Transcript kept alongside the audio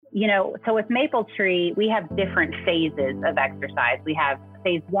So with Maple Tree, we have different phases of exercise. We have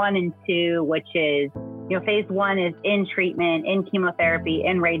phase 1 and 2, which is, phase 1 is in treatment, in chemotherapy,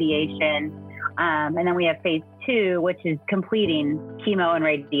 in radiation. And then we have phase 2, which is completing chemo and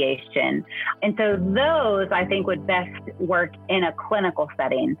radiation. And so those, I think, would best work in a clinical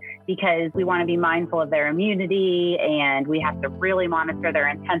setting because we want to be mindful of their immunity and we have to really monitor their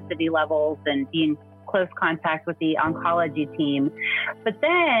intensity levels and be in close contact with the oncology team. But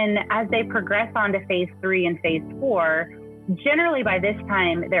then as they progress on to phase 3 and phase 4, generally by this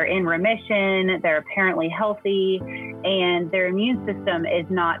time they're in remission, they're apparently healthy, and their immune system is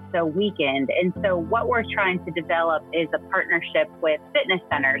not so weakened. And so what we're trying to develop is a partnership with fitness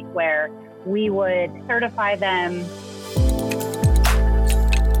centers where we would certify them.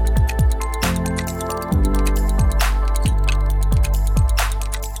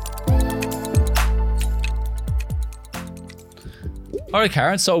 All right,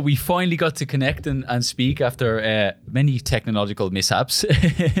 Karen, so we finally got to connect and speak after many technological mishaps.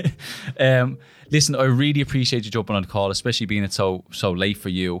 Listen, I really appreciate you jumping on the call, especially being it so late for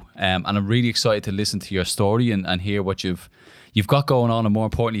you. And I'm really excited to listen to your story and hear what you've got going on and more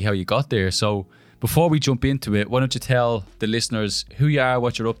importantly, how you got there. So before we jump into it, why don't you tell the listeners who you are,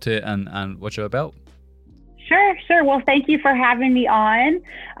 what you're up to and what you're about? Sure. Well, thank you for having me on.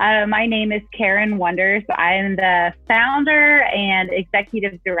 My name is Karen Wonders. I'm the founder and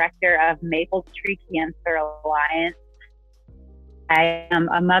executive director of Maple Tree Cancer Alliance. I am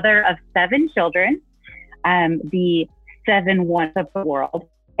a mother of 7 children, the 7 ones of the world,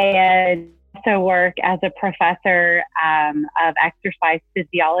 and also work as a professor of exercise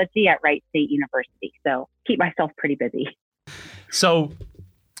physiology at Wright State University. So keep myself pretty busy. So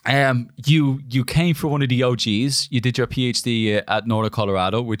you came for one of the OGs. You did your PhD at Northern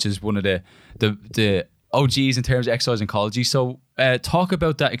Colorado, which is one of the OGs in terms of exercise oncology. So talk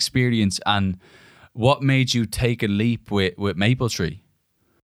about that experience and what made you take a leap with Maple Tree.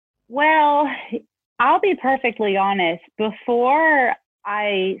 Well, I'll be perfectly honest. Before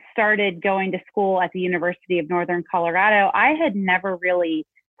I started going to school at the University of Northern Colorado, I had never really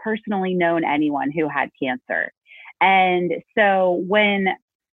personally known anyone who had cancer. And so when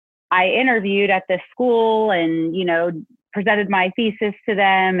I interviewed at the school and, presented my thesis to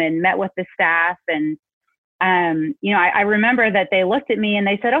them and met with the staff. And, I remember that they looked at me and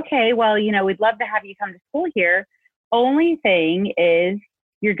they said, okay, well, we'd love to have you come to school here. Only thing is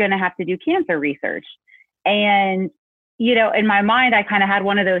you're going to have to do cancer research. And, in my mind, I kind of had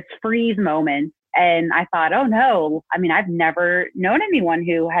one of those freeze moments. And I thought, oh no, I've never known anyone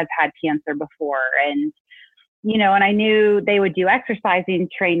who has had cancer before. And and I knew they would do exercising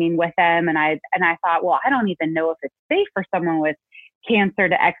training with them. And I thought, well, I don't even know if it's safe for someone with cancer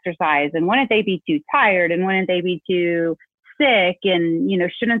to exercise. And wouldn't they be too tired? And wouldn't they be too sick? And,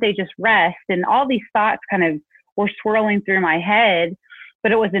 shouldn't they just rest? And all these thoughts kind of were swirling through my head,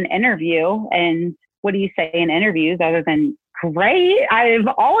 but it was an interview. And what do you say in interviews other than great? I've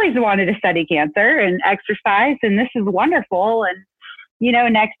always wanted to study cancer and exercise, and this is wonderful. And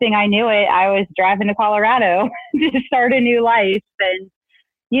next thing I knew it, I was driving to Colorado to start a new life. And,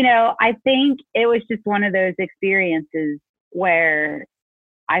 I think it was just one of those experiences where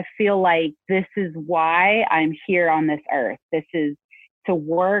I feel like this is why I'm here on this earth. This is to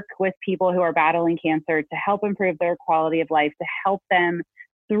work with people who are battling cancer, to help improve their quality of life, to help them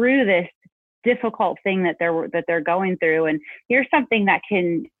through this difficult thing that they're going through. And here's something that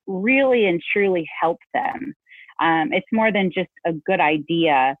can really and truly help them. It's more than just a good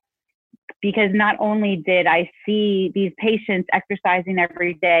idea, because not only did I see these patients exercising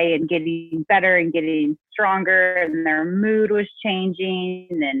every day and getting better and getting stronger, and their mood was changing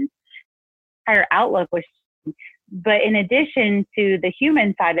and entire outlook was changing, but in addition to the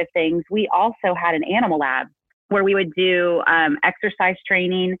human side of things, we also had an animal lab where we would do exercise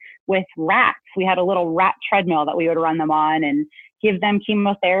training with rats. We had a little rat treadmill that we would run them on and give them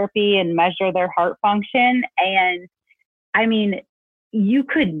chemotherapy and measure their heart function. And you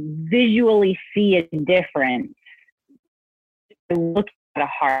could visually see a difference. Look at a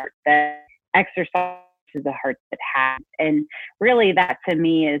heart that exercises a heart that has. And really that to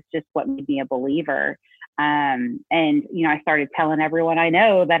me is just what made me a believer. And, I started telling everyone I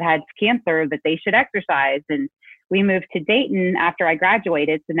know that had cancer that they should exercise. And we moved to Dayton after I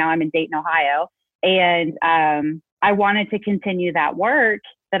graduated. So now I'm in Dayton, Ohio. And I wanted to continue that work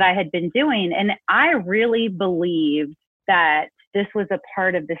that I had been doing. And I really believed that this was a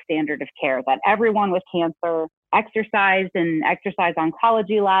part of the standard of care, that everyone with cancer exercised, and exercise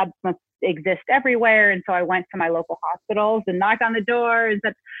oncology labs must exist everywhere. And so I went to my local hospitals and knocked on the door and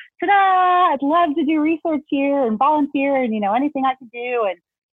said, ta-da, I'd love to do research here and volunteer and, anything I could do. And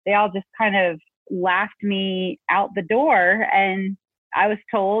they all just kind of laughed me out the door. And I was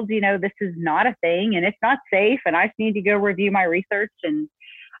told, this is not a thing and it's not safe. And I just need to go review my research. And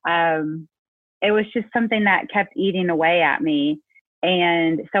it was just something that kept eating away at me.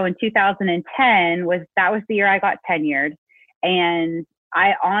 And so in 2010 was the year I got tenured. And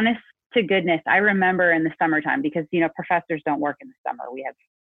I, honest to goodness, I remember in the summertime, because, professors don't work in the summer. We have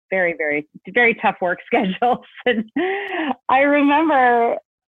very, very, very tough work schedules. And I remember,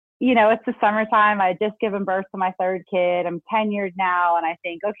 it's the summertime. I had just given birth to my third kid. I'm tenured now. And I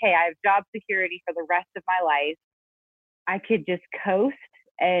think, okay, I have job security for the rest of my life. I could just coast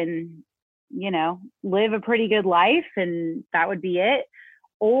and, live a pretty good life and that would be it.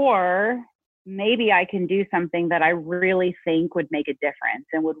 Or maybe I can do something that I really think would make a difference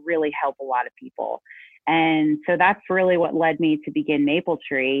and would really help a lot of people. And so that's really what led me to begin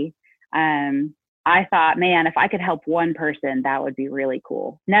Mapletree. I thought, man, if I could help one person, that would be really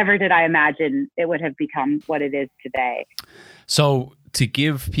cool. Never did I imagine it would have become what it is today. So to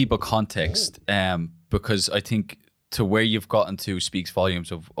give people context, because I think to where you've gotten to speaks volumes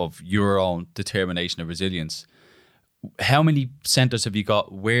of your own determination and resilience. How many centers have you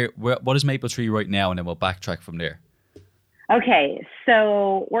got? What is Mapletree right now? And then we'll backtrack from there. Okay,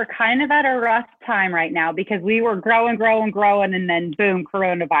 so we're kind of at a rough time right now because we were growing, and then boom,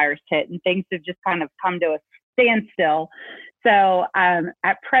 coronavirus hit, and things have just kind of come to a standstill. So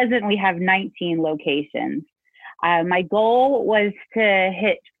at present, we have 19 locations. My goal was to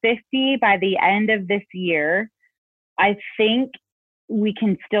hit 50 by the end of this year. I think we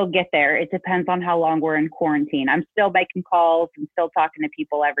can still get there. It depends on how long we're in quarantine. I'm still making calls and still talking to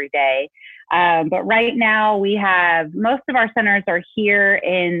people every day. But right now we have, most of our centers are here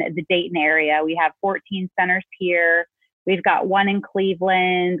in the Dayton area. We have 14 centers here. We've got one in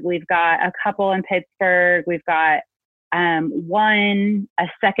Cleveland. We've got a couple in Pittsburgh. We've got a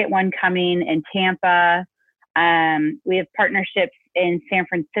second one coming in Tampa. We have partnerships in San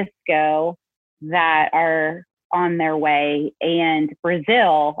Francisco that are on their way, and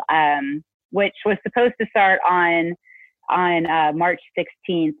Brazil, which was supposed to start on March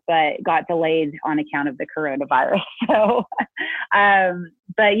 16th, but got delayed on account of the coronavirus. So,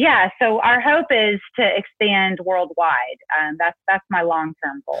 but yeah, so our hope is to expand worldwide. That's my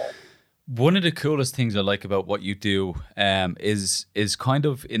long-term goal. One of the coolest things I like about what you do is kind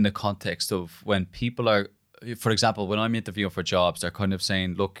of in the context of when people are, for example, when I'm interviewing for jobs, they're kind of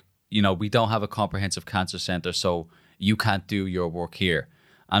saying, look, we don't have a comprehensive cancer center, so you can't do your work here.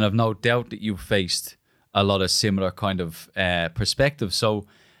 And I've no doubt that you've faced a lot of similar kind of perspectives. So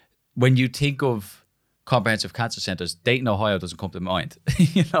when you think of comprehensive cancer centers, Dayton, Ohio doesn't come to mind,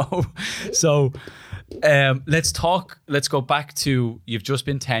 So let's go back to, you've just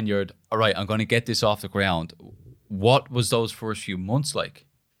been tenured. All right, I'm going to get this off the ground. What was those first few months like?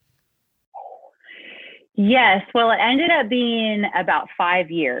 Yes, well, it ended up being about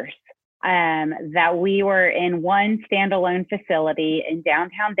 5 years that we were in one standalone facility in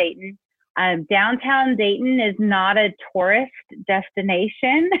downtown Dayton. Downtown Dayton is not a tourist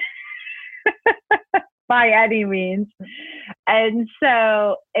destination by any means. And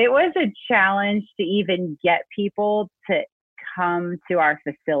so it was a challenge to even get people to come to our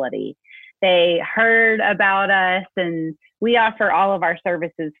facility. They heard about us, and we offer all of our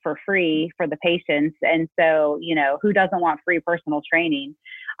services for free for the patients. And so, who doesn't want free personal training?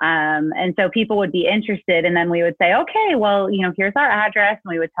 And so people would be interested, and then we would say, okay, well, here's our address.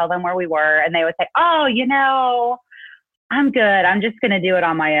 And we would tell them where we were, and they would say, oh, I'm good. I'm just going to do it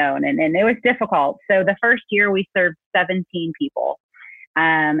on my own. And it was difficult. So the first year we served 17 people.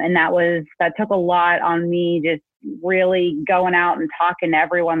 And that took a lot on me, just really going out and talking to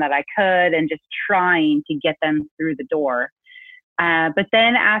everyone that I could and just trying to get them through the door. But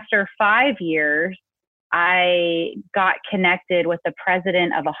then after 5 years, I got connected with the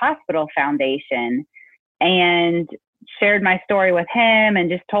president of a hospital foundation and shared my story with him and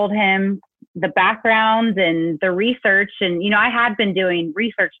just told him the background and the research. And, I had been doing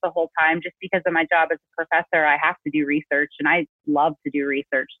research the whole time just because of my job as a professor. I have to do research and I love to do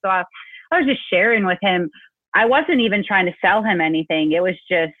research. So I was just sharing with him. I wasn't even trying to sell him anything. It was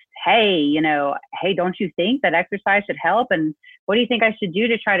just, hey, don't you think that exercise should help? And what do you think I should do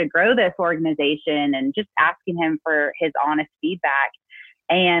to try to grow this organization? And just asking him for his honest feedback.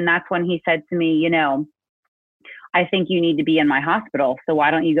 And that's when he said to me, I think you need to be in my hospital. So why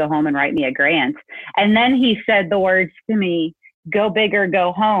don't you go home and write me a grant? And then he said the words to me, go big or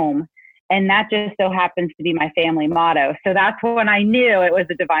go home. And that just so happens to be my family motto. So that's when I knew it was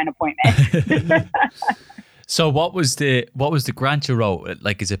a divine appointment. So what was the grant you wrote?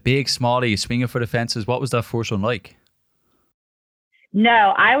 Like, is it big, small? Are you swinging for the fences? What was that first one like?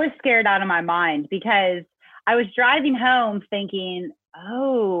 No, I was scared out of my mind because I was driving home thinking,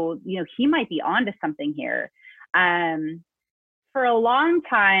 oh, he might be onto something here. Um, for a long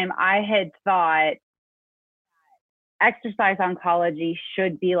time, I had thought exercise oncology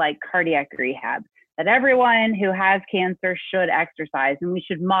should be like cardiac rehab, that everyone who has cancer should exercise and we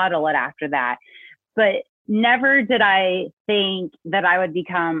should model it after that. But never did I think that I would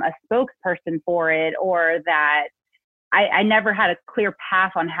become a spokesperson for it, or that I never had a clear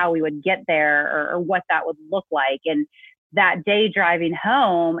path on how we would get there, or what that would look like. And that day driving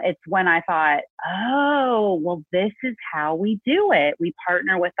home, it's when I thought, oh, well, this is how we do it. We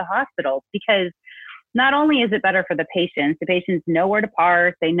partner with the hospitals, because not only is it better for the patients know where to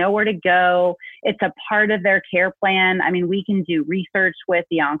park, they know where to go. It's a part of their care plan. I mean, we can do research with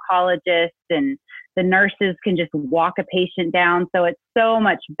the oncologist, and the nurses can just walk a patient down. So it's so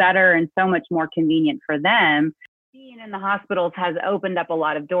much better and so much more convenient for them. Being in the hospitals has opened up a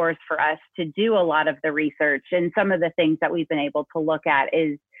lot of doors for us to do a lot of the research. And some of the things that we've been able to look at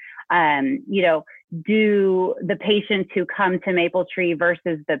is, do the patients who come to Mapletree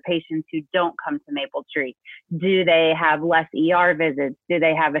versus the patients who don't come to Mapletree, do they have less ER visits? Do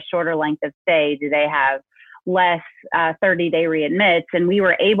they have a shorter length of stay? Do they have less 30-day readmits? And we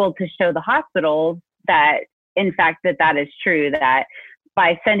were able to show the hospitals that, in fact, that is true, that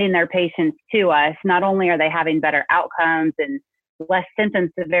by sending their patients to us, not only are they having better outcomes and less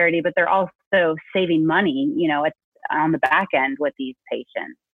symptom severity, but they're also saving money, it's on the back end with these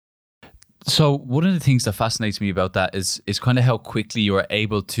patients. So one of the things that fascinates me about that is kind of how quickly you are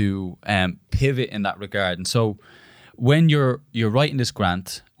able to pivot in that regard. And so when you're writing this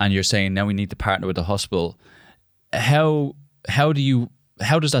grant and you're saying now we need to partner with the hospital, how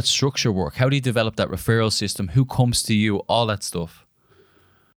does that structure work? How do you develop that referral system? Who comes to you? All that stuff.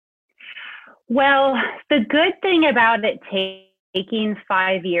 Well, the good thing about it taking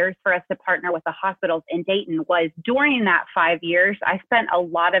 5 years for us to partner with the hospitals in Dayton was, during that 5 years, I spent a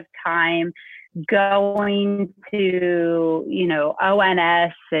lot of time going to,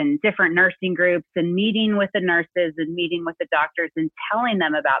 ONS and different nursing groups, and meeting with the nurses and meeting with the doctors and telling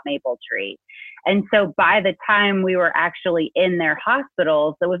them about Mapletree. And so by the time we were actually in their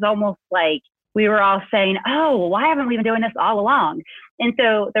hospitals, it was almost like we were all saying, oh, well, why haven't we been doing this all along? And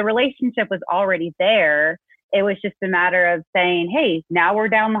so the relationship was already there. It was just a matter of saying, hey, now we're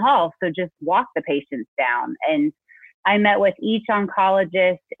down the hall, so just walk the patients down. And I met with each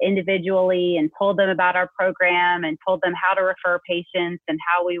oncologist individually and told them about our program and told them how to refer patients and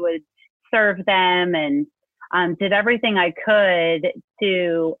how we would serve them, and did everything I could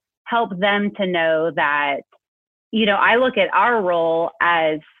to help them to know that, I look at our role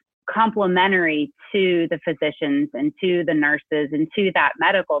as complementary to the physicians and to the nurses and to that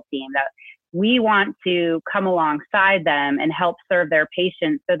medical team, that we want to come alongside them and help serve their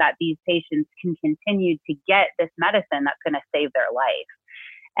patients so that these patients can continue to get this medicine that's going to save their life.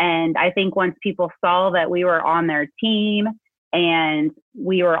 And I think once people saw that we were on their team and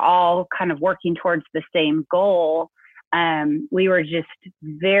we were all kind of working towards the same goal, we were just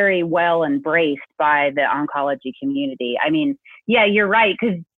very well embraced by the oncology community. I mean, yeah, you're right,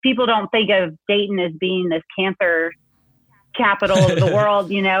 because people don't think of Dayton as being this cancer capital of the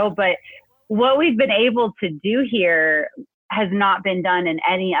world, but what we've been able to do here has not been done in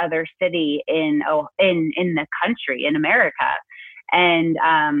any other city in the country, in America. And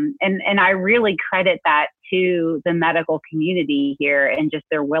I really credit that to the medical community here and just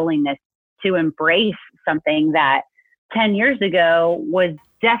their willingness to embrace something that 10 years ago was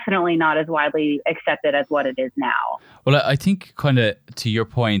definitely not as widely accepted as what it is now. Well, I think kind of to your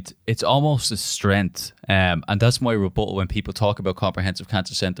point, it's almost a strength. And that's my rebuttal when people talk about comprehensive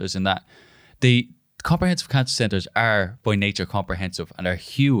cancer centers, in that the comprehensive cancer centers are by nature comprehensive and are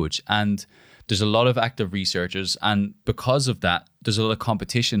huge. And there's a lot of active researchers. And because of that, there's a lot of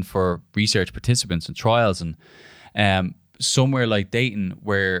competition for research participants and trials. And somewhere like Dayton,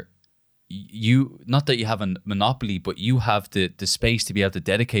 where you, not that you have a monopoly, but you have the space to be able to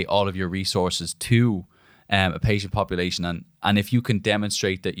dedicate all of your resources to a patient population. And if you can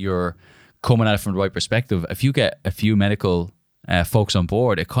demonstrate that you're coming at it from the right perspective, if you get a few medical folks on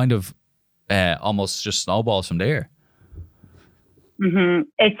board, it kind of almost just snowballs from there. Mm-hmm.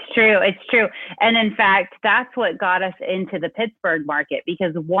 It's true. And in fact, that's what got us into the Pittsburgh market,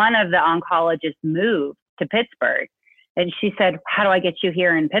 because one of the oncologists moved to Pittsburgh. And she said, how do I get you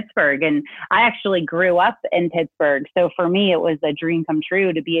here in Pittsburgh? And I actually grew up in Pittsburgh. So for me, it was a dream come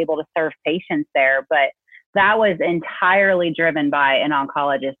true to be able to serve patients there. But that was entirely driven by an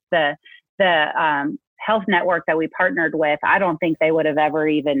oncologist. The health network that we partnered with, I don't think they would have ever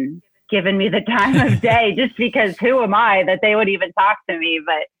even given me the time of day just because who am I that they would even talk to me?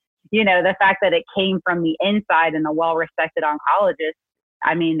 But, the fact that it came from the inside and the well-respected oncologist,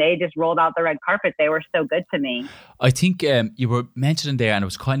 I mean, they just rolled out the red carpet. They were so good to me. I think you were mentioning there, and it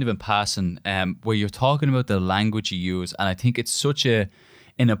was kind of in passing, where you're talking about the language you use. And I think it's such an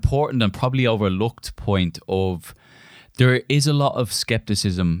important and probably overlooked point of there is a lot of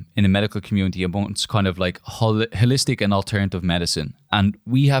skepticism in the medical community amongst kind of like holistic and alternative medicine. And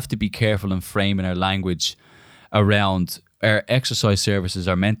we have to be careful in framing our language around our exercise services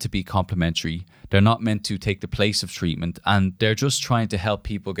are meant to be complementary. They're not meant to take the place of treatment, and they're just trying to help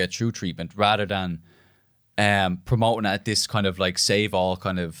people get through treatment rather than promoting at this kind of like save all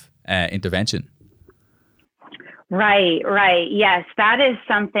kind of intervention. Right. Yes, that is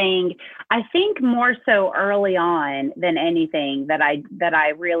something I think more so early on than anything that I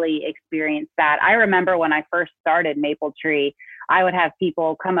really experienced that. I remember when I first started Maple Tree, I would have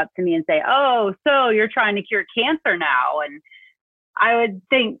people come up to me and say, "Oh, so you're trying to cure cancer now?" And I would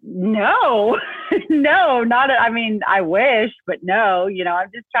think, no, no, I mean, I wish, but no,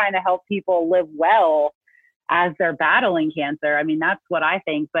 I'm just trying to help people live well as they're battling cancer. I mean, that's what I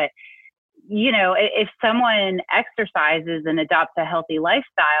think. But if someone exercises and adopts a healthy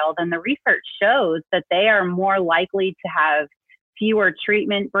lifestyle, then the research shows that they are more likely to have fewer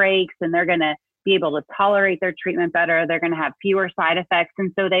treatment breaks, and they're going to be able to tolerate their treatment better. They're going to have fewer side effects.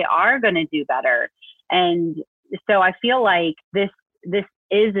 And so they are going to do better. And so I feel like this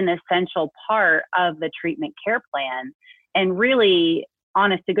is an essential part of the treatment care plan, and really,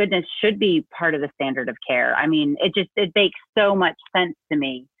 honest to goodness, should be part of the standard of care. I mean, it makes so much sense to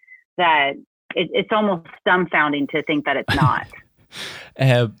me that it's almost dumbfounding to think that it's not.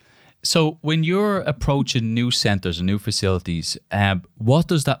 So when you're approaching new centers and new facilities, what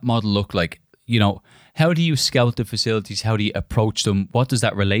does that model look like? How do you scout the facilities? How do you approach them? What does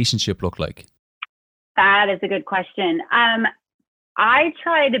that relationship look like? That is a good question. I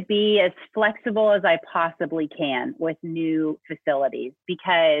try to be as flexible as I possibly can with new facilities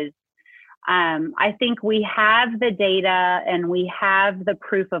because I think we have the data and we have the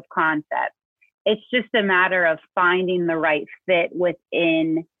proof of concept. It's just a matter of finding the right fit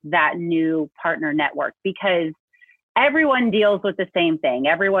within that new partner network, because everyone deals with the same thing.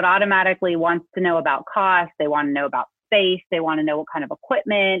 Everyone automatically wants to know about cost. They want to know about space. They want to know what kind of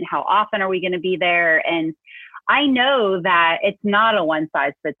equipment, how often are we going to be there? And I know that it's not a one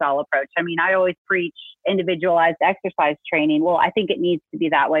size fits all approach. I mean, I always preach individualized exercise training. Well, I think it needs to be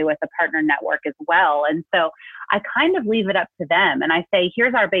that way with a partner network as well. And so I kind of leave it up to them and I say,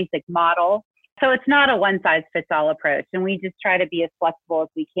 here's our basic model. So it's not a one size fits all approach. And we just try to be as flexible as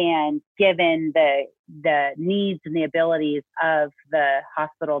we can, given the needs and the abilities of the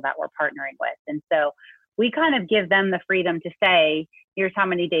hospital that we're partnering with. And so we kind of give them the freedom to say, here's how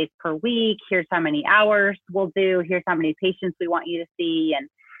many days per week, here's how many hours we'll do, here's how many patients we want you to see. And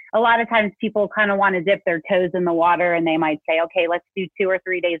a lot of times people kind of want to dip their toes in the water and they might say, okay, let's do 2 or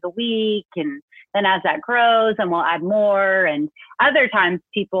 3 days a week. And then as that grows, and we'll add more. And other times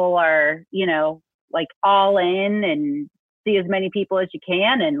people are, like all in and see as many people as you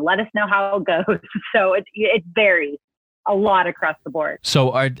can and let us know how it goes. So it varies a lot across the board.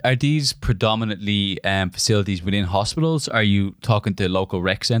 So are these predominantly facilities within hospitals? Are you talking to local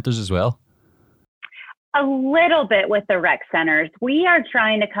rec centers as well? A little bit with the rec centers. We are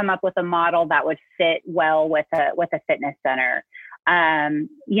trying to come up with a model that would fit well with a fitness center.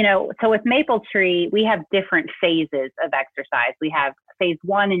 So with Maple Tree, we have different phases of exercise. We have phase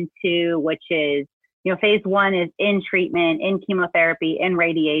 1 and 2, which is, phase 1 is in treatment, in chemotherapy, in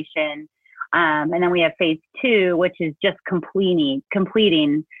radiation. And then we have phase 2, which is just completing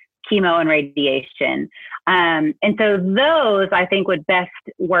chemo and radiation. And so those, I think, would best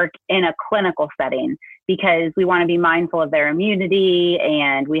work in a clinical setting because we want to be mindful of their immunity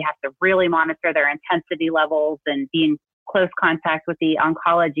and we have to really monitor their intensity levels and be in close contact with the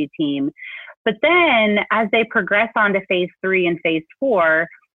oncology team. But then as they progress on to phase 3 and phase 4,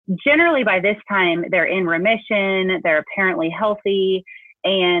 generally by this time, they're in remission, they're apparently healthy,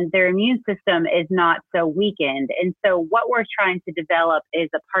 and their immune system is not so weakened. And so what we're trying to develop is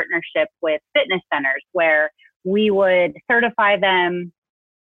a partnership with fitness centers where we would certify them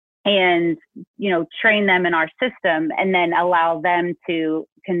and, train them in our system and then allow them to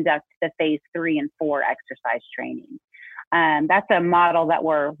conduct the phase 3 and 4 exercise training. That's a model that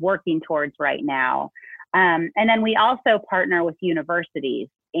we're working towards right now. And then we also partner with universities,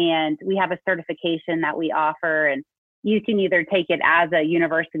 and we have a certification that we offer, and you can either take it as a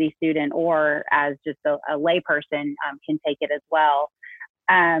university student or as just a layperson can take it as well.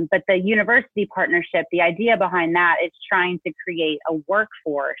 But the university partnership, the idea behind that is trying to create a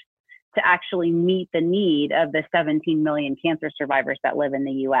workforce to actually meet the need of the 17 million cancer survivors that live in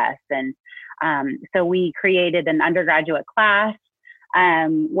the US. And so we created an undergraduate class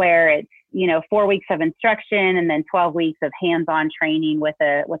where it's, 4 weeks of instruction and then 12 weeks of hands-on training with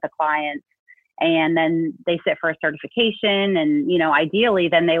a client. And then they sit for a certification, and, ideally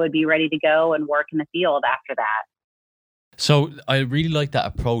then they would be ready to go and work in the field after that. So I really like that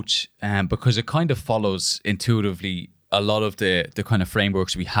approach because it kind of follows intuitively a lot of the kind of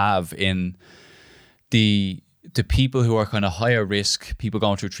frameworks we have in the people who are kind of higher risk, people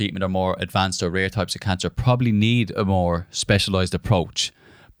going through treatment or more advanced or rare types of cancer probably need a more specialized approach.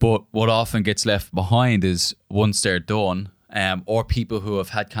 But what often gets left behind is once they're done, or people who have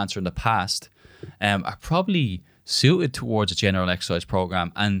had cancer in the past are probably suited towards a general exercise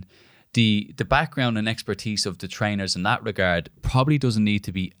program. And the background and expertise of the trainers in that regard probably doesn't need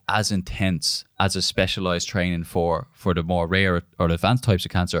to be as intense as a specialized training for the more rare or advanced types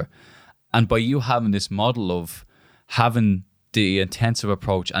of cancer. And by you having this model of having the intensive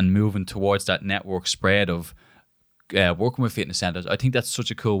approach and moving towards that network spread of working with fitness centers, I think that's such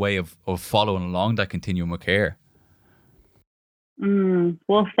a cool way of following along that continuum of care.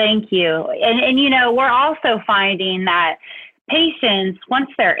 Well, thank you. And we're also finding that patients, once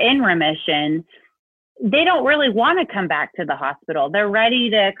they're in remission, they don't really want to come back to the hospital. They're ready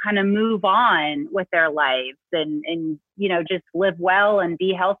to kind of move on with their lives and just live well and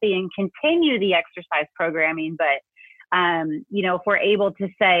be healthy and continue the exercise programming. But, if we're able to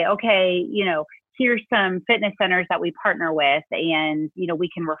say, okay, here's some fitness centers that we partner with, and, we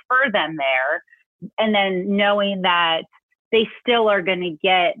can refer them there. And then knowing that they still are going to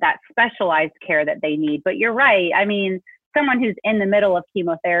get that specialized care that they need. But you're right. I mean, someone who's in the middle of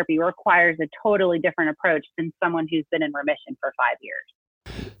chemotherapy requires a totally different approach than someone who's been in remission for 5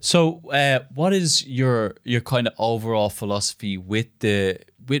 years. So what is your kind of overall philosophy with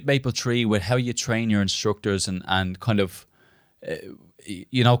Mapletree, with how you train your instructors and kind of,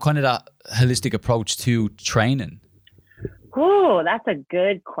 kind of that holistic approach to training? Oh, that's a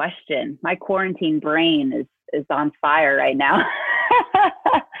good question. My quarantine brain is on fire right now.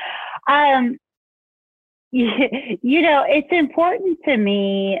 It's important to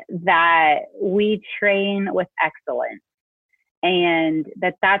me that we train with excellence and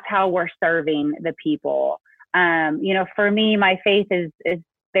that's how we're serving the people. For me, my faith is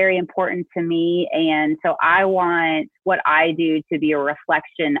very important to me. And so I want what I do to be a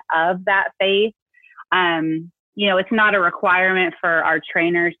reflection of that faith. It's not a requirement for our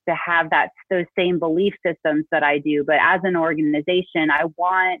trainers to have those same belief systems that I do, but as an organization, I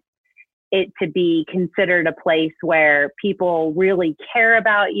want it to be considered a place where people really care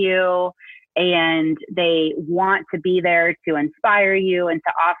about you and they want to be there to inspire you and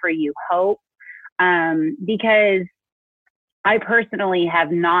to offer you hope. Because I personally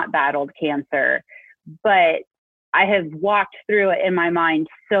have not battled cancer, but I have walked through it in my mind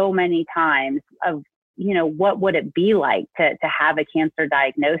so many times of, what would it be like to have a cancer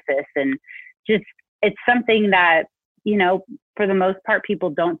diagnosis? And just, it's something that, for the most part,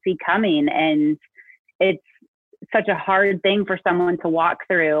 people don't see coming. And it's such a hard thing for someone to walk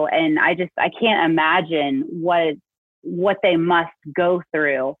through. And I can't imagine what they must go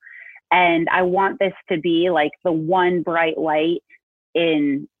through. And I want this to be like the one bright light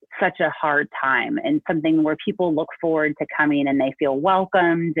in such a hard time, and something where people look forward to coming and they feel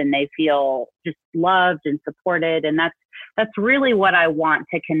welcomed and they feel just loved and supported. And that's really what I want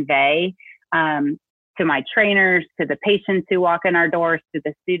to convey to my trainers, to the patients who walk in our doors, to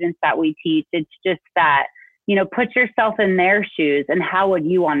the students that we teach. It's just that, put yourself in their shoes and how would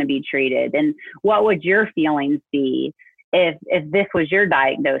you want to be treated? And what would your feelings be if this was your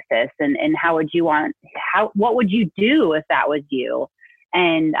diagnosis? And how would you what would you do if that was you?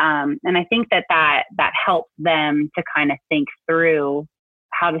 And I think that helps them to kind of think through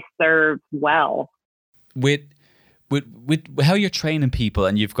how to serve well. With how you're training people,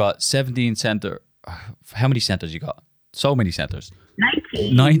 and you've got 17 center. How many centers you got? So many centers.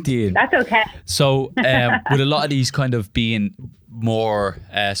 19. That's okay. So with a lot of these kind of being more,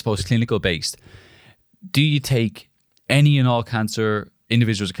 I suppose, clinical based, do you take any and all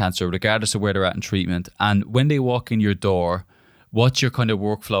individuals with cancer, regardless of where they're at in treatment? And when they walk in your door, what's your kind of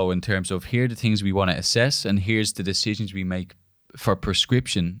workflow in terms of, here are the things we want to assess and here's the decisions we make for an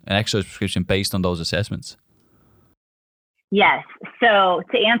exercise prescription based on those assessments? Yes. So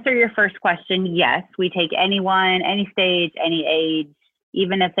to answer your first question, yes, we take anyone, any stage, any age,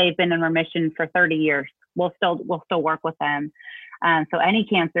 even if they've been in remission for 30 years, we'll still work with them. So any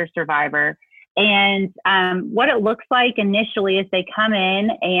cancer survivor. And what it looks like initially is they come in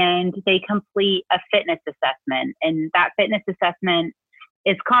and they complete a fitness assessment. And that fitness assessment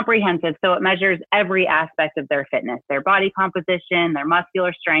it's comprehensive. So it measures every aspect of their fitness, their body composition, their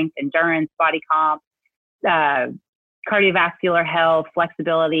muscular strength, endurance, body comp, cardiovascular health,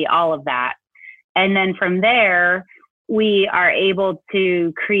 flexibility, all of that. And then from there, we are able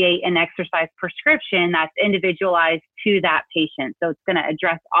to create an exercise prescription that's individualized to that patient. So it's going to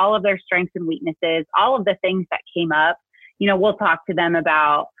address all of their strengths and weaknesses, all of the things that came up. We'll talk to them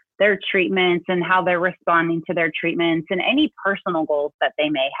about their treatments and how they're responding to their treatments and any personal goals that they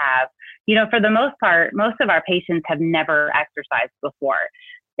may have. For the most part, most of our patients have never exercised before.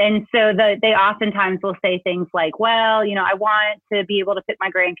 And so they oftentimes will say things like, well, I want to be able to pick my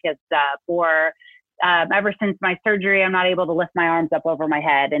grandkids up, or ever since my surgery, I'm not able to lift my arms up over my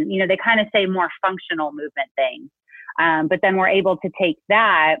head. And, they kind of say more functional movement things. But then we're able to take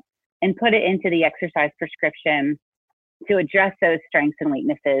that and put it into the exercise prescription to address those strengths and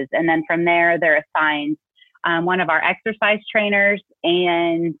weaknesses. And then from there, they're assigned one of our exercise trainers,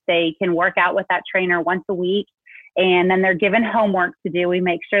 and they can work out with that trainer once a week. And then they're given homework to do. We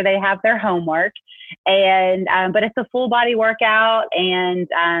make sure they have their homework. And but it's a full body workout, and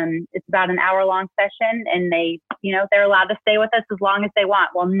it's about an hour-long session. And they're allowed to stay with us as long as they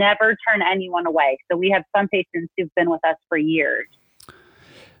want. We'll never turn anyone away. So we have some patients who've been with us for years.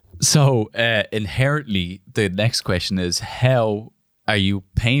 So inherently, the next question is, how are you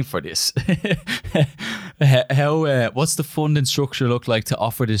paying for this? What's the funding structure look like to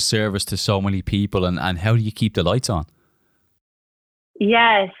offer this service to so many people, and how do you keep the lights on?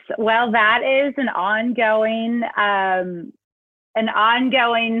 Yes, well, that is an ongoing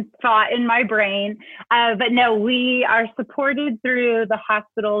thought in my brain. But no, we are supported through the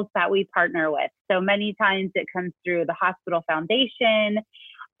hospitals that we partner with. So many times it comes through the hospital foundation.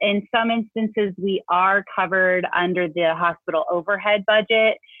 In some instances, we are covered under the hospital overhead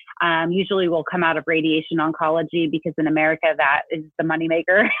budget. Usually we'll come out of radiation oncology, because in America, that is the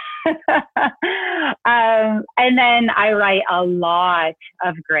moneymaker. And then I write a lot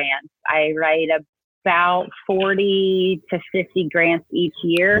of grants. I write about 40 to 50 grants each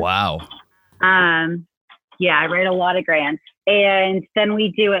year. Wow. Yeah, I write a lot of grants. And then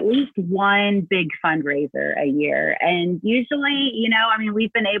we do at least one big fundraiser a year. And usually,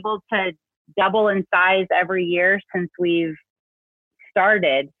 we've been able to double in size every year since we've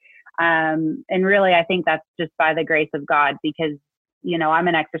started. And really, I think that's just by the grace of God, because, I'm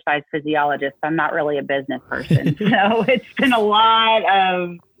an exercise physiologist. I'm not really a business person. So it's been a lot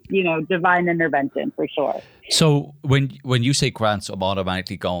of, divine intervention for sure. So when you say grants, I'm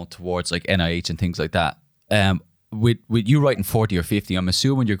automatically going towards like NIH and things like that. With you writing 40 or 50, I'm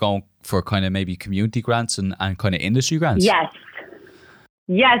assuming you're going for kind of maybe community grants and kind of industry grants?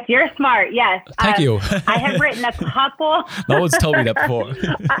 Yes, you're smart. Yes. Thank you. I have written a couple. No one's told me that before.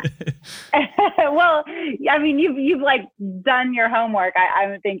 Well, you've like done your homework,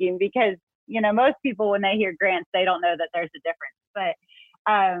 I'm thinking, because, most people, when they hear grants, they don't know that there's a difference. But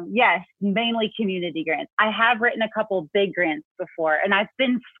yes, mainly community grants. I have written a couple big grants before, and I've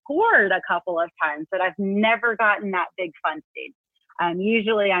been scored a couple of times, but I've never gotten that big funding.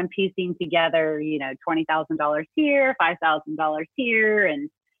 Usually I'm piecing together, $20,000 here, $5,000 here. And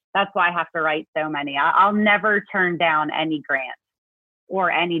that's why I have to write so many. I'll never turn down any grant or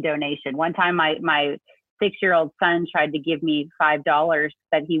any donation. One time my 6-year-old son tried to give me $5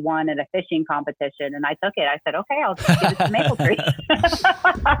 that he won at a fishing competition, and I took it. I said, okay, I'll just give it to Maple Tree.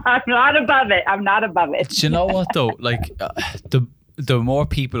 I'm not above it. Do you know what though? Like the more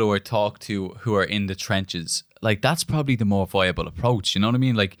people who are talked to who are in the trenches, like that's probably the more viable approach. You know what I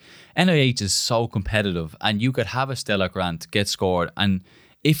mean? Like NIH is so competitive, and you could have a stellar grant, get scored, and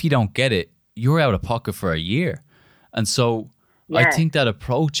if you don't get it, you're out of pocket for a year. And so I think that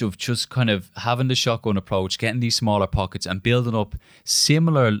approach of just kind of having the shotgun approach, getting these smaller pockets and building up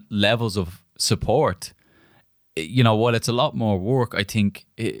similar levels of support, while it's a lot more work, I think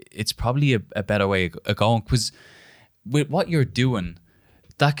it's probably a better way of going, because with what you're doing,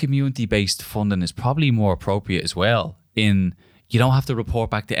 that community-based funding is probably more appropriate as well. You don't have to report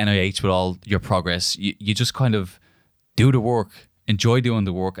back to NIH with all your progress. You just kind of do the work, enjoy doing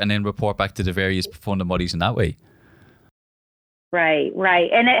the work, and then report back to the various funding bodies in that way. Right.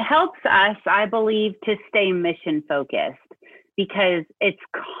 And it helps us, I believe, to stay mission focused, because it's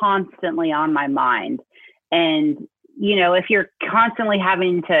constantly on my mind. And, if you're constantly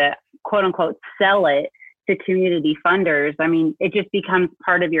having to, quote unquote, sell it to community funders, it just becomes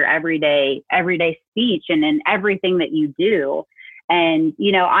part of your everyday speech and in everything that you do. And,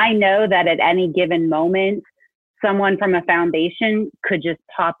 I know that at any given moment, someone from a foundation could just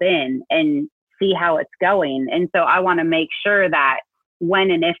pop in and see how it's going. And so I want to make sure that,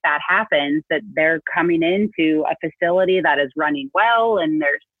 when and if that happens, that they're coming into a facility that is running well and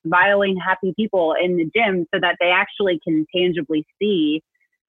there's smiling, happy people in the gym, so that they actually can tangibly see,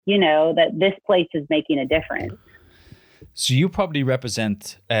 that this place is making a difference. So you probably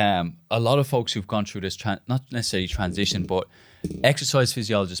represent a lot of folks who've gone through this, not necessarily transition, but exercise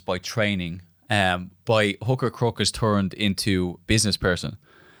physiologist by training, by hook or crook has turned into business person.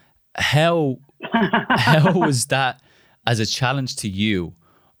 How was that as a challenge to you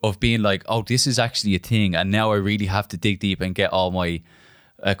of being like, oh, this is actually a thing, and now I really have to dig deep and get all my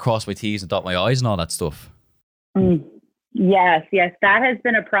cross my T's and dot my I's and all that stuff? Yes, that has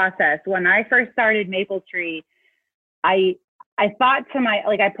been a process. When I first started Maple Tree, I thought to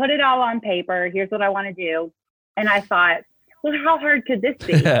I put it all on paper. Here's what I want to do. And I thought, well, how hard could this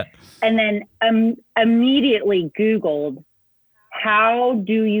be? And then immediately Googled, how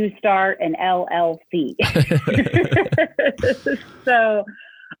do you start an LLC? So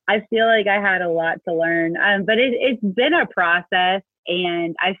I feel like I had a lot to learn, but it's been a process,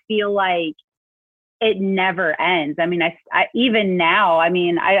 and I feel like it never ends. I mean, I even now,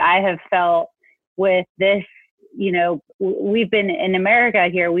 I have felt with this, we've been in America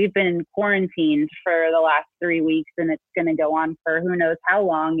here, we've been quarantined for the last 3 weeks, and it's going to go on for who knows how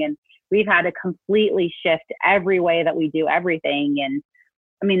long. And we've had to completely shift every way that we do everything. And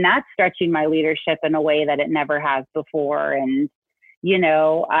that's stretching my leadership in a way that it never has before. And,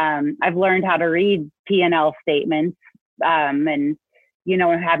 I've learned how to read P&L statements, and,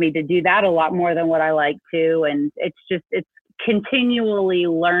 having to do that a lot more than what I like to. And it's continually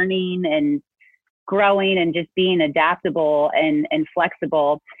learning and growing and just being adaptable and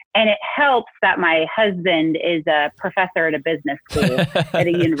flexible. And it helps that my husband is a professor at a business school at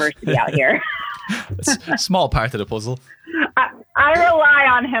a university out here. Small part of the puzzle. I rely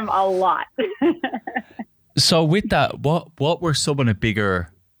on him a lot. So with that, what were some of the bigger,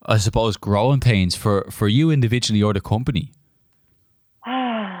 I suppose, growing pains for you individually or the company?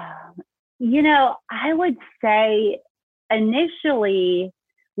 I would say initially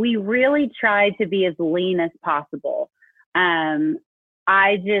we really tried to be as lean as possible. Being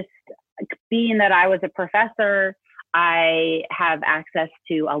that I was a professor, I have access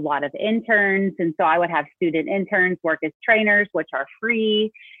to a lot of interns. And so I would have student interns work as trainers, which are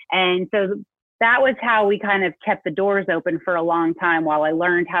free. And so that was how we kind of kept the doors open for a long time, while I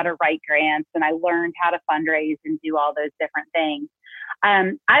learned how to write grants and I learned how to fundraise and do all those different things.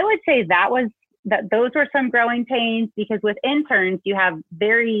 I would say those were some growing pains, because with interns, you have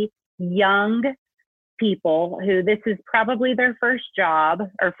very young people who this is probably their first job,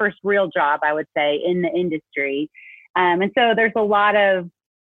 or first real job, I would say, in the industry. And so there's a lot of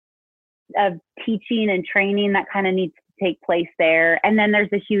teaching and training that kind of needs to take place there. And then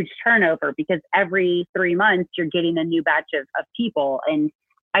there's a huge turnover, because every 3 months you're getting a new batch of people. And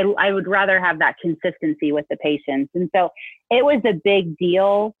I would rather have that consistency with the patients. And so it was a big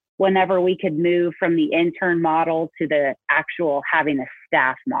deal whenever we could move from the intern model to the actual having a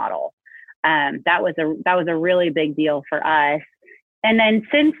staff model. That was a really big deal for us. And then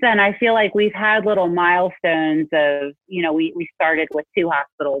since then, I feel like we've had little milestones of, we started with 2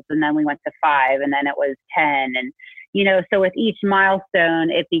 hospitals, and then we went to 5, and then it was 10. And, so with each milestone,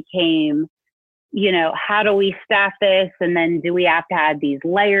 it became, how do we staff this? And then do we have to add these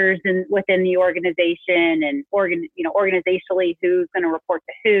layers within the organization, and organizationally, who's going to report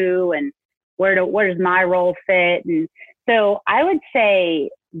to who, and where does my role fit? And so I would say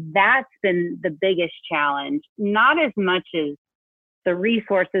that's been the biggest challenge, not as much as the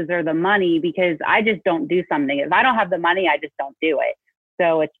resources or the money, because I just don't do something. If I don't have the money, I just don't do it.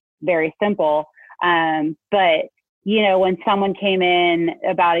 So it's very simple. But when someone came in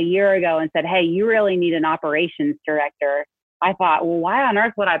about a year ago and said, hey, you really need an operations director, I thought, well, why on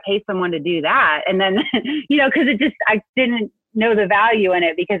earth would I pay someone to do that? And then, because I didn't know the value in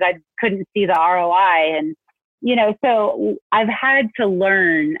it, because I couldn't see the ROI. And, so I've had to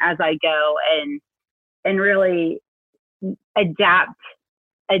learn as I go and really adapt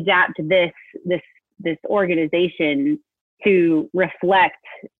this organization to reflect,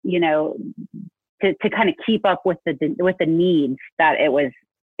 to kind of keep up with the needs that it was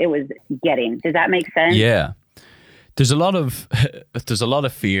getting. Does that make sense? Yeah. There's a lot of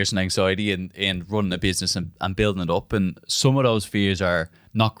fears and anxiety in running a business and building it up. And some of those fears are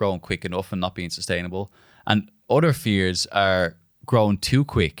not growing quick enough and not being sustainable. And other fears are growing too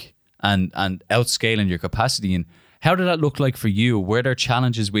quick and outscaling your capacity. And how did that look like for you? Were there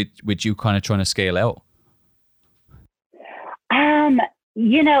challenges with you kind of trying to scale out?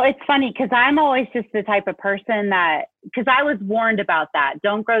 It's funny because I'm always just the type of person that, because I was warned about that.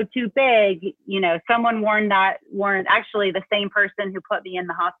 Don't grow too big. Someone warned, actually the same person who put me in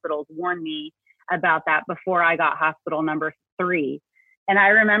the hospitals warned me about that before I got hospital number 3. And I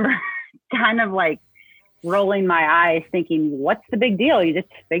remember kind of like rolling my eyes thinking, what's the big deal? You just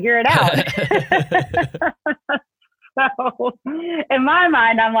figure it out. So in my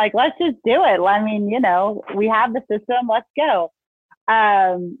mind, I'm like, let's just do it. I mean, we have the system, let's go.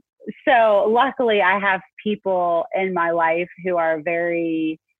 So luckily I have people in my life who are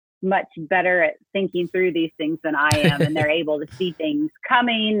very much better at thinking through these things than I am. And they're able to see things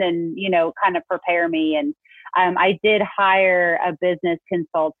coming and, kind of prepare me. And, I did hire a business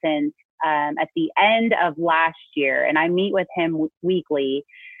consultant, at the end of last year, and I meet with him weekly.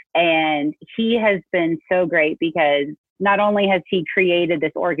 And he has been so great because not only has he created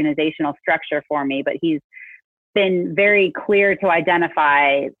this organizational structure for me, but he's been very clear to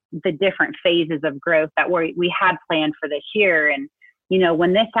identify the different phases of growth that we had planned for this year. And,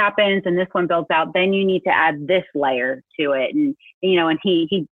 when this happens and this one builds out, then you need to add this layer to it. And, and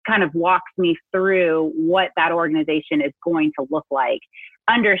he kind of walks me through what that organization is going to look like,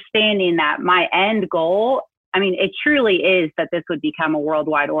 understanding that my end goal, I mean, it truly is that this would become a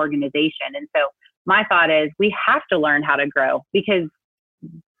worldwide organization. And so my thought is we have to learn how to grow because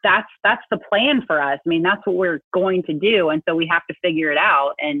that's the plan for us. I mean, that's what we're going to do. And so we have to figure it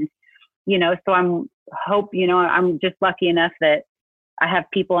out. And, so I'm just lucky enough that I have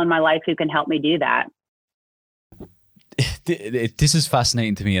people in my life who can help me do that. This is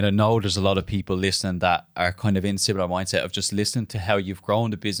fascinating to me. And I know there's a lot of people listening that are kind of in similar mindset of just listening to how you've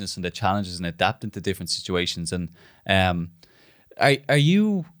grown the business and the challenges and adapting to different situations. And are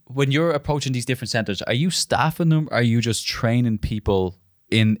you, when you're approaching these different centers, are you staffing them? Or are you just training people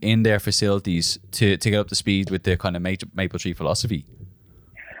in their facilities to get up to speed with the kind of Maple Tree philosophy?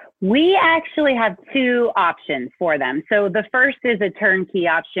 We actually have 2 options for them. So the first is a turnkey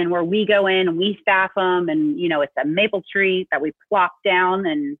option where we go in and we staff them and, it's a Maple Tree that we plop down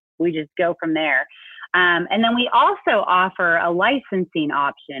and we just go from there. And then we also offer a licensing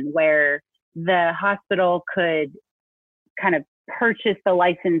option where the hospital could kind of purchase the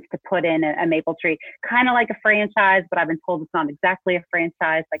license to put in a Maple Tree, kind of like a franchise, but I've been told it's not exactly a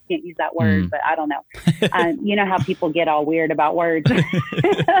franchise. I can't use that word, but I don't know. You know how people get all weird about words.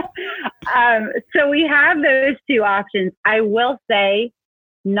 So we have those 2 options. I will say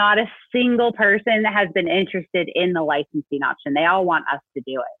not a single person has been interested in the licensing option. They all want us to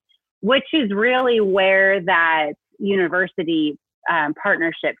do it, which is really where that university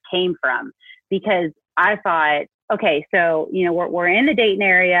partnership came from, because I thought, okay, so, we're in the Dayton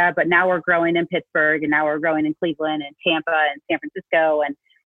area, but now we're growing in Pittsburgh and now we're growing in Cleveland and Tampa and San Francisco. And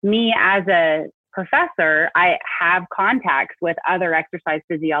me as a professor, I have contacts with other exercise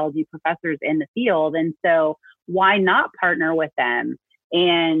physiology professors in the field. And so why not partner with them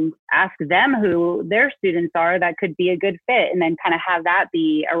and ask them who their students are that could be a good fit, and then kind of have that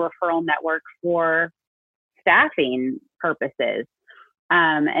be a referral network for staffing purposes.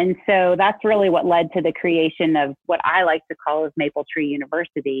 And so that's really what led to the creation of what I like to call as Maple Tree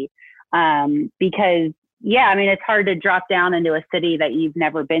University. Because, it's hard to drop down into a city that you've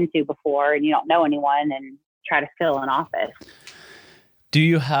never been to before and you don't know anyone and try to fill an office. Do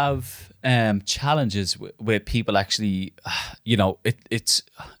you have challenges with people actually, it's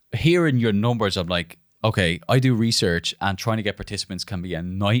hearing your numbers. I'm like, okay, I do research and trying to get participants can be a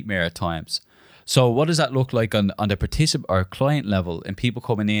nightmare at times. So what does that look like on the participant or client level and people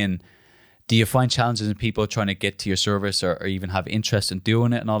coming in? Do you find challenges in people trying to get to your service or even have interest in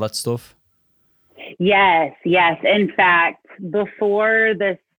doing it and all that stuff? Yes. In fact, before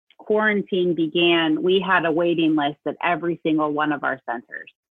this quarantine began, we had a waiting list at every single one of our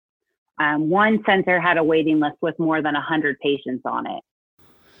centers. One center had a waiting list with more than 100 patients on it.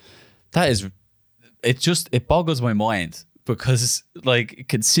 It boggles my mind. Because like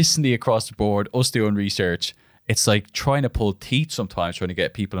consistently across the board, us doing research, it's like trying to pull teeth sometimes trying to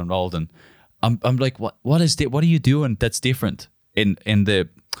get people enrolled. And I'm like, what are you doing that's different in the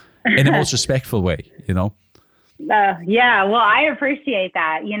most respectful way, Yeah, well, I appreciate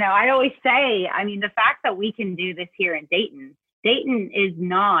that. I always say, the fact that we can do this here in Dayton is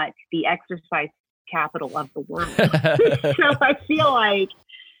not the exercise capital of the world. So I feel like,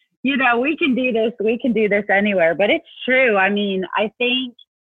 we can do this anywhere, but it's true. I think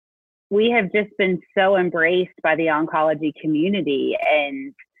we have just been so embraced by the oncology community,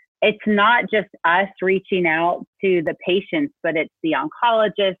 and it's not just us reaching out to the patients, but it's the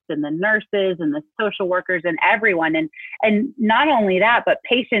oncologists and the nurses and the social workers and everyone. And not only that, but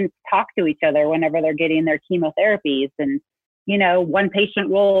patients talk to each other whenever they're getting their chemotherapies. And, one patient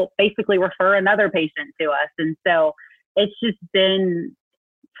will basically refer another patient to us. And so it's just been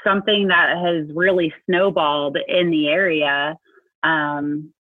something that has really snowballed in the area.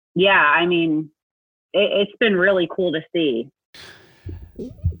 It's been really cool to see.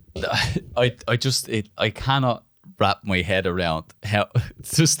 I cannot wrap my head around how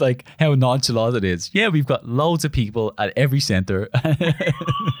it's just like how nonchalant it is. Yeah, we've got loads of people at every center.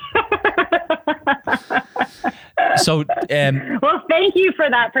 So, well, thank you for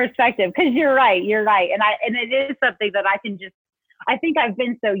that perspective, because you're right, and it is something that I think I've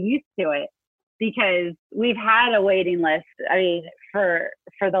been so used to it because we've had a waiting list. I mean, for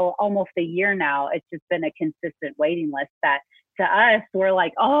the almost a year now, it's just been a consistent waiting list that to us, we're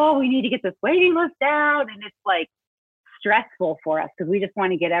like, oh, we need to get this waiting list down, and it's like stressful for us because we just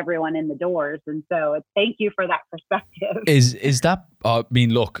want to get everyone in the doors. And so thank you for that perspective. Is that, I mean,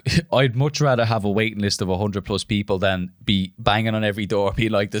 look, I'd much rather have a waiting list of 100 plus people than be banging on every door, be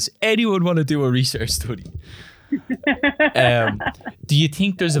like, does anyone want to do a research study? Do you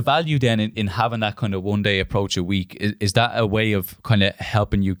think there's a value then in having that kind of one day approach a week? Is that a way of kind of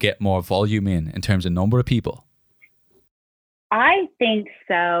helping you get more volume in terms of number of people? I think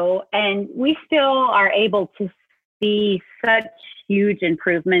so. And we still are able to see such huge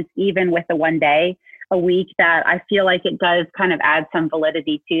improvements, even with the one day a week, that I feel like it does kind of add some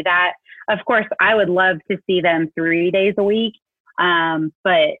validity to that. Of course, I would love to see them 3 days a week,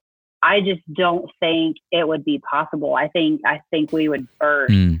 but I just don't think it would be possible. I think we would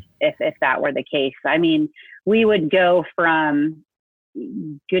burst if that were the case. I mean, we would go from,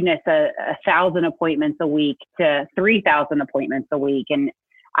 goodness, 1,000 appointments a week to 3,000 appointments a week, and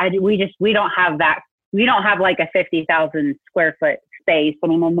we don't have that. We don't have like a 50,000 square foot space. I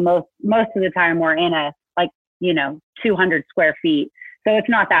mean, most of the time we're in a 200 square feet, so it's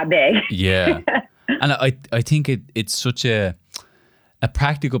not that big. Yeah, and I think it's such a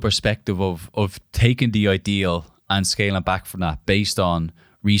practical perspective of taking the ideal and scaling back from that based on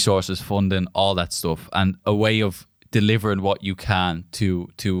resources, funding, all that stuff, and a way of delivering what you can to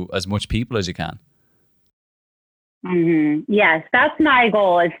as much people as you can. Mm-hmm. Yes, that's my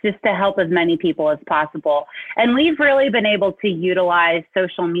goal, is just to help as many people as possible. And we've really been able to utilize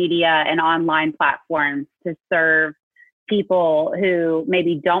social media and online platforms to serve people who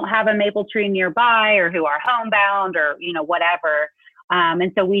maybe don't have a Mapletree nearby or who are homebound or, whatever.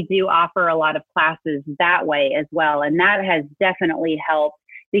 And so we do offer a lot of classes that way as well. And that has definitely helped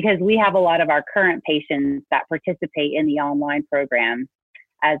because we have a lot of our current patients that participate in the online programs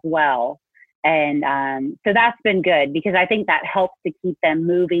as well. And so that's been good because I think that helps to keep them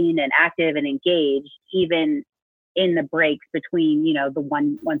moving and active and engaged, even in the breaks between, the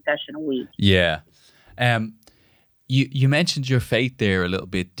one session a week. Yeah. You mentioned your faith there a little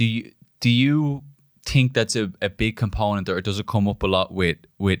bit. Do you think that's a big component, or does it come up a lot with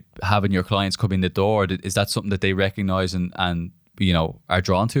having your clients come in the door? Is that something that they recognize and are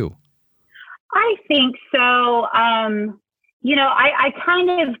drawn to? I think so. I kind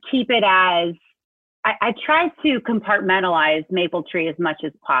of keep it as, I try to compartmentalize Mapletree as much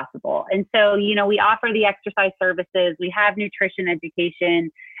as possible. And so, we offer the exercise services, we have nutrition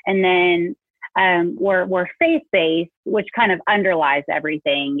education, and then we're faith-based, which kind of underlies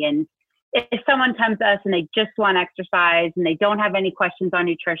everything. And if someone comes to us and they just want exercise and they don't have any questions on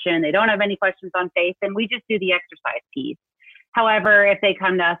nutrition, they don't have any questions on faith, then we just do the exercise piece. However, if they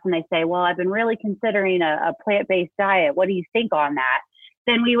come to us and they say, well, I've been really considering a plant-based diet, what do you think on that?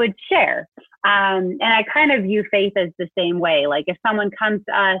 Then we would share. And I kind of view faith as the same way. Like if someone comes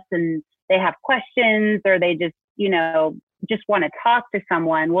to us and they have questions or they just, just want to talk to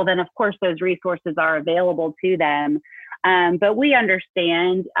someone, well, then of course those resources are available to them. But we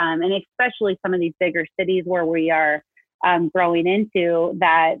understand, and especially some of these bigger cities where we are growing into,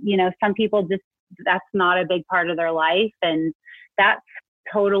 that, some people just, that's not a big part of their life, and that's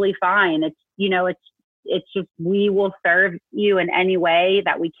totally fine. It's just, we will serve you in any way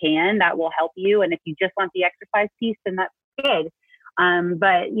that we can that will help you. And if you just want the exercise piece, then that's good.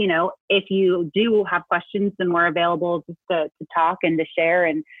 But if you do have questions, then we're available just to talk and to share.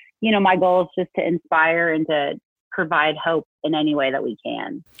 And, my goal is just to inspire and to provide hope in any way that we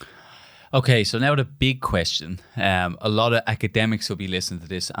can. Okay. So now the big question, a lot of academics will be listening to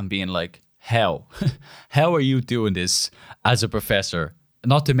this and being like, how are you doing this as a professor?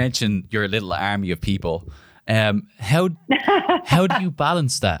 Not to mention your little army of people. How do you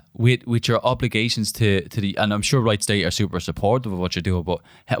balance that with your obligations to the? And I'm sure Wright State are super supportive of what you're doing, but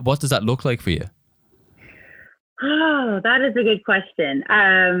what does that look like for you? Oh, that is a good question.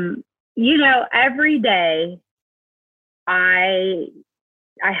 Every day I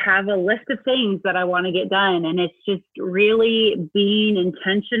I have a list of things that I want to get done. And it's just really being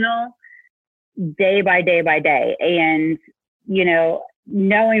intentional day by day by day. And,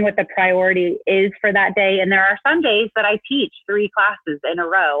 knowing what the priority is for that day. And there are some days that I teach 3 classes in a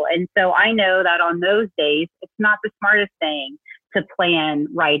row. And so I know that on those days, it's not the smartest thing to plan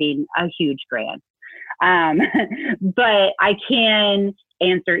writing a huge grant. But I can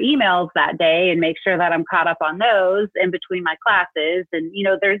answer emails that day and make sure that I'm caught up on those in between my classes. And,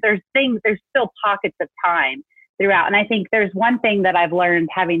 there's still pockets of time throughout. And I think there's one thing that I've learned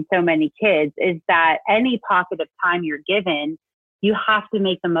having so many kids is that any pocket of time you're given, you have to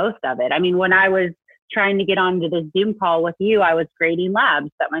make the most of it. I mean, when I was trying to get onto this Zoom call with you, I was grading labs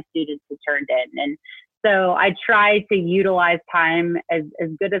that my students had turned in. And so I try to utilize time as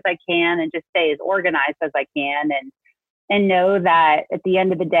good as I can and just stay as organized as I can and know that at the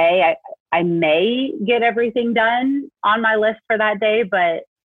end of the day, I may get everything done on my list for that day, but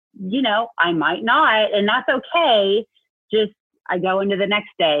I might not, and that's okay. Just I go into the next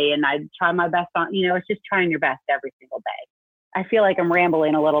day and I try my best on, it's just trying your best every single day. I feel like I'm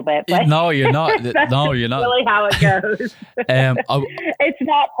rambling a little bit, but no, you're not. No, you're not. Really how it goes. It's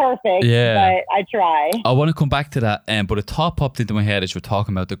not perfect, but I try. I want to come back to that, but a thought popped into my head as we're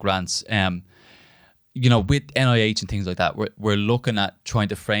talking about the grants. With NIH and things like that, we're looking at trying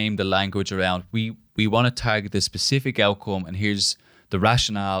to frame the language around we want to target the specific outcome, and here's the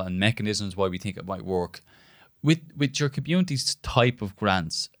rationale and mechanisms why we think it might work. With your community's type of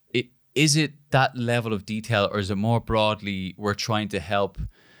grants, is it that level of detail, or is it more broadly we're trying to help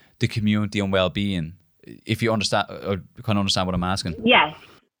the community and well-being? If you understand or kind of understand what I'm asking. Yes.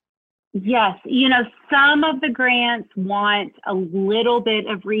 Some of the grants want a little bit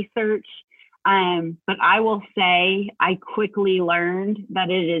of research, but I will say I quickly learned that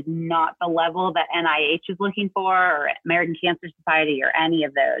it is not the level that NIH is looking for, or American Cancer Society, or any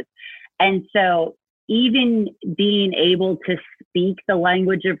of those. And so even being able to speak the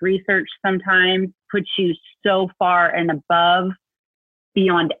language of research sometimes puts you so far and above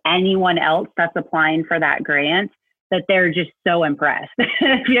beyond anyone else that's applying for that grant that they're just so impressed.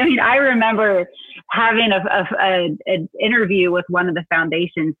 I remember having an interview with one of the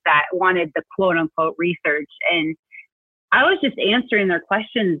foundations that wanted the quote unquote research. And I was just answering their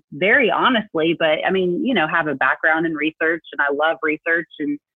questions very honestly, but have a background in research and I love research.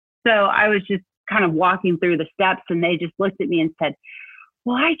 And so I was just kind of walking through the steps, and they just looked at me and said,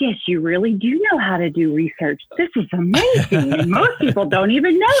 well, I guess you really do know how to do research. This is amazing. And most people don't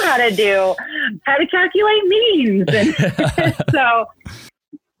even know how to calculate means. And so,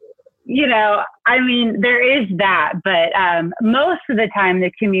 there is that, but most of the time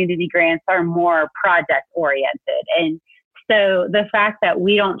the community grants are more project oriented. And so the fact that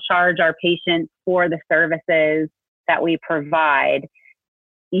we don't charge our patients for the services that we provide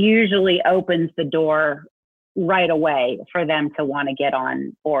usually opens the door right away for them to want to get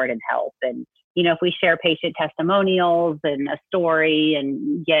on board and help. And, if we share patient testimonials and a story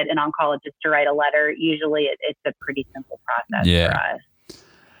and get an oncologist to write a letter, usually it's a pretty simple process for us.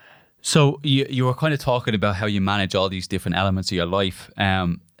 So you were kind of talking about how you manage all these different elements of your life.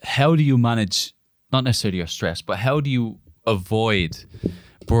 How do you manage, not necessarily your stress, but how do you avoid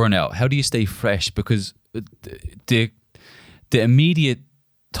burnout? How do you stay fresh? Because the immediate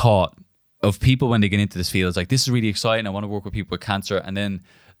thought of people when they get into this field is like, this is really exciting, I want to work with people with cancer, and then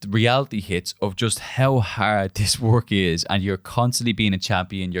the reality hits of just how hard this work is, and you're constantly being a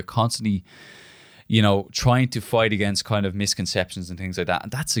champion, you're constantly trying to fight against kind of misconceptions and things like that,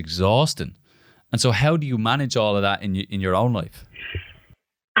 and that's exhausting. And so how do you manage all of that in your own life?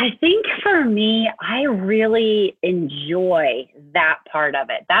 I think for me, I really enjoy that part of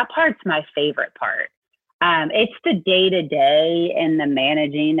it. That part's my favorite part. It's the day-to-day and the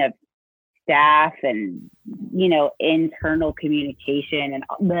managing of staff and, internal communication and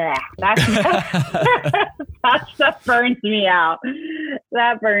that stuff burns me out.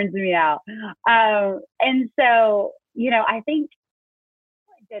 That burns me out. And so, I think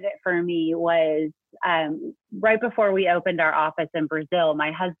what did it for me was right before we opened our office in Brazil,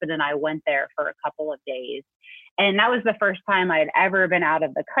 my husband and I went there for a couple of days. And that was the first time I had ever been out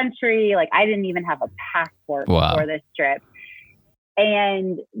of the country. Like, I didn't even have a passport before this trip.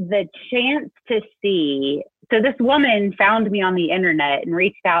 And the chance to see, so this woman found me on the internet and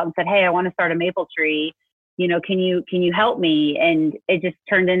reached out and said, hey, I want to start a maple tree. Can you help me? And it just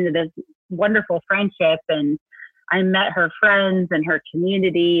turned into this wonderful friendship. And I met her friends and her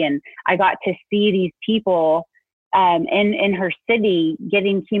community. And I got to see these people in her city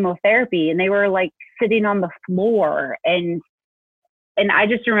getting chemotherapy, and they were like sitting on the floor. And And I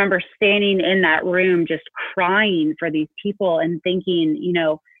just remember standing in that room, just crying for these people and thinking,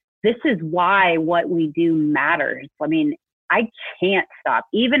 this is why what we do matters. I mean, I can't stop.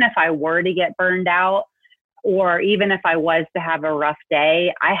 Even if I were to get burned out, or even if I was to have a rough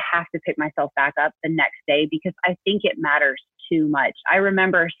day, I have to pick myself back up the next day because I think it matters too much. I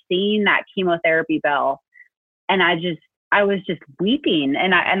remember seeing that chemotherapy bell, and I was just weeping.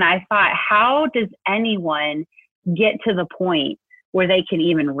 And I thought, how does anyone get to the point where they can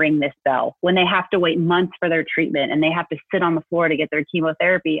even ring this bell when they have to wait months for their treatment and they have to sit on the floor to get their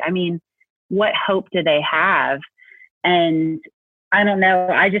chemotherapy? I mean, what hope do they have? And I don't know.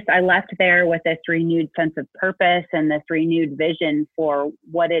 I left there with this renewed sense of purpose and this renewed vision for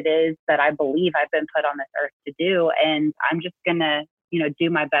what it is that I believe I've been put on this earth to do. And I'm just going to, do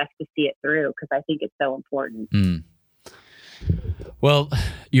my best to see it through because I think it's so important. Well,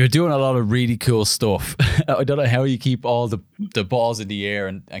 you're doing a lot of really cool stuff. I don't know how you keep all the balls in the air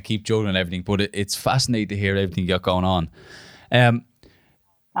and keep juggling everything, but it's fascinating to hear everything you got going on.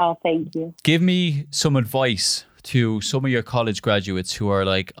 Oh, thank you. Give me some advice to some of your college graduates who are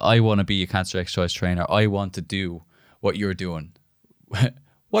like, I want to be a cancer exercise trainer. I want to do what you're doing.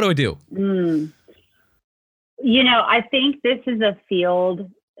 What do I do? I think this is a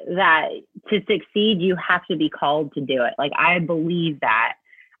field that to succeed, you have to be called to do it. Like, I believe that.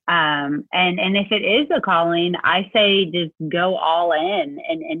 And if it is a calling, I say just go all in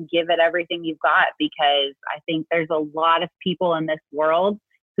and give it everything you've got, because I think there's a lot of people in this world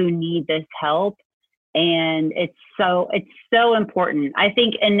who need this help. And it's so important. I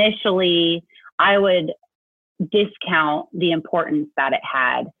think initially I would discount the importance that it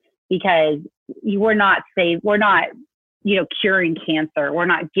had, because we're not curing cancer. We're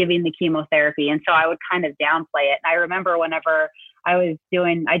not giving the chemotherapy. And so I would kind of downplay it. And I remember whenever I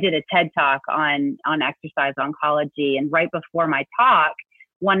did a TED talk on exercise oncology. And right before my talk,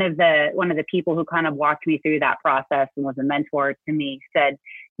 one of the people who kind of walked me through that process and was a mentor to me said,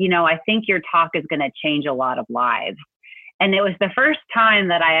 I think your talk is going to change a lot of lives. And it was the first time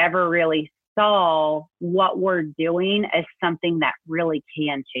that I ever really saw what we're doing as something that really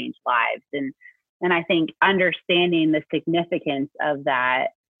can change lives. And I think understanding the significance of that,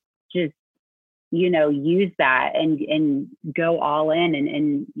 just, use that and go all in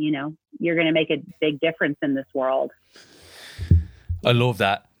and you're going to make a big difference in this world. I love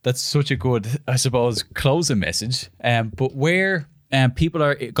that. That's such a good, I suppose, closing message. But where people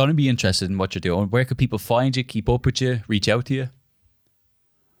are going to be interested in what you're doing, where can people find you, keep up with you, reach out to you?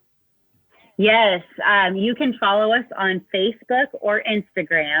 Yes, you can follow us on Facebook or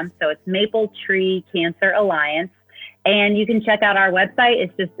Instagram. So it's Maple Tree Cancer Alliance. And you can check out our website.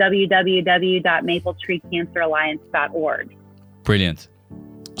 It's just www.mapletreecanceralliance.org. Brilliant.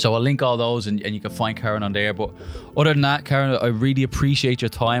 So I'll link all those and you can find Karen on there. But other than that, Karen, I really appreciate your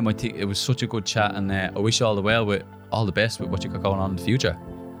time. I think it was such a good chat, and I wish you all the best with what you got going on in the future.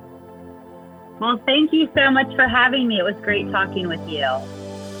 Well, thank you so much for having me. It was great talking with you.